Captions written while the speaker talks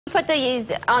Put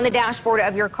these on the dashboard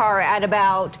of your car at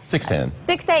about 6:10.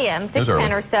 6 a.m.,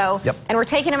 6:10 or so. Yep. And we're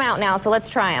taking them out now, so let's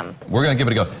try them. We're going to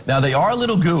give it a go. Now, they are a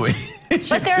little gooey.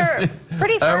 But they're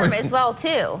pretty firm as well,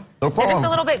 too. They're just a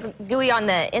little bit gooey on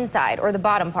the inside or the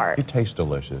bottom part. It tastes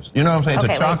delicious. You know what I'm saying? Okay,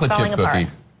 it's a chocolate chip cookie. apart.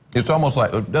 It's almost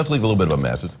like, it does leave a little bit of a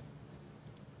mess.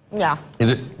 Yeah. Is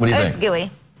it? What do you think? It's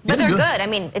gooey. But they're good. I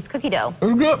mean, it's cookie dough.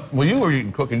 It's good. Well, you were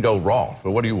eating cookie dough raw, so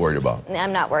what are you worried about?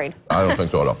 I'm not worried. I don't think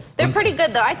so at all. They're pretty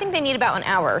good, though. I think they need about an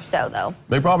hour or so, though.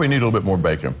 They probably need a little bit more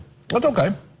bacon. That's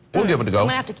okay. We'll give it a go. I'm going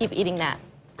to have to keep eating that.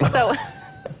 So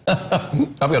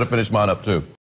I've got to finish mine up, too.